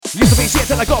shit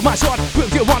till I got my shot. Will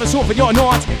you want us over? You're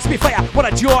not. Spit fire, what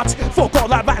a jot. Fuck all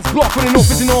that rat's block when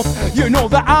enough is enough. You know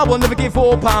that I will never give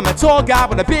up. I'm a tall guy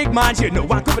with a big mind. You know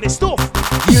I'm good for this stuff.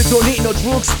 You don't need no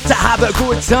drugs to have a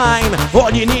good time.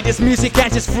 All you need is music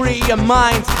and just free your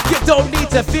mind. You don't need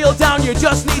to feel down, you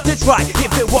just need to try.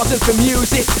 If it wasn't for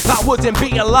music, I wouldn't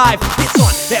be alive. It's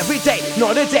on every day,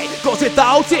 not a day goes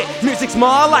without it. Music's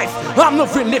my life, I'm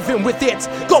nothing living with it.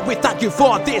 God, we thank you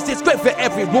for this, it's great for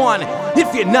everyone.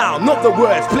 If you now know the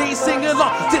words, please sing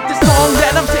along to the song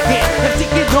that I'm singing. And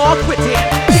sing it or quit it.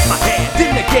 Keep my hand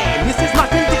in the game, this is my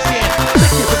condition.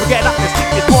 Thank you to forget up, this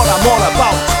is what I'm all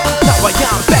about. Now I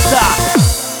am better.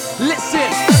 Listen.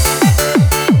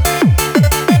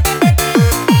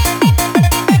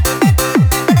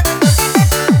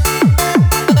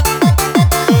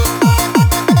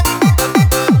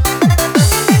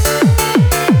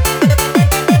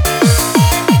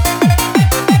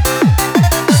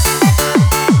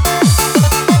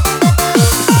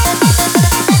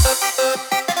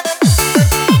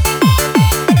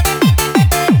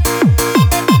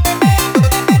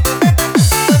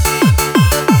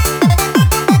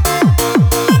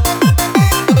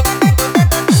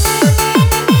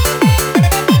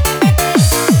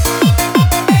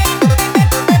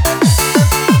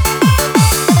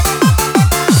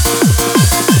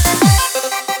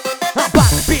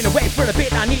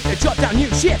 I need to jot down new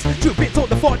shit. 2 bits on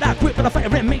the fort, I quit, but the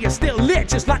fire in me is still lit.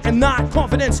 Just like a night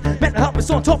confidence, mental health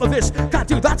is on top of this. Can't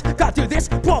do that, can't do this,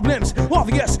 problems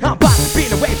obvious. I'm back,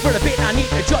 been away for a bit, I need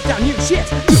to jot down new shit.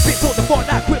 2 bits on the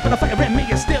fort, I quit, but the fire in me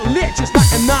is still lit. Just like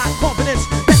a night confidence,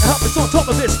 mental health is on top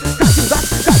of this. Can't do that,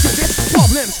 can't do this,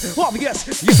 problems obvious.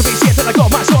 Used to be shit till I got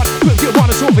my shot. Will you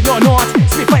want us over? You're not.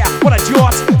 Spit fire, what a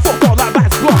jot. Fuck all that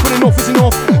rat's block when enough is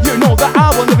enough. You know that I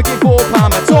will never give up.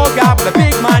 I'm a tall guy with a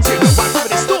big mind. You know I'm over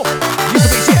this stuff. Used to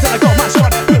be shit till I got my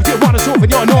shot. Will you want us over?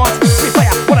 You're not. Spit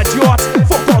fire, what a jot.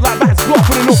 Fuck all that rat's block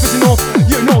when enough is enough.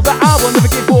 You know that I will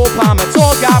never give up. I'm a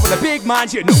tall guy with a big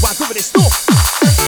mind. You know I'm over this stuff.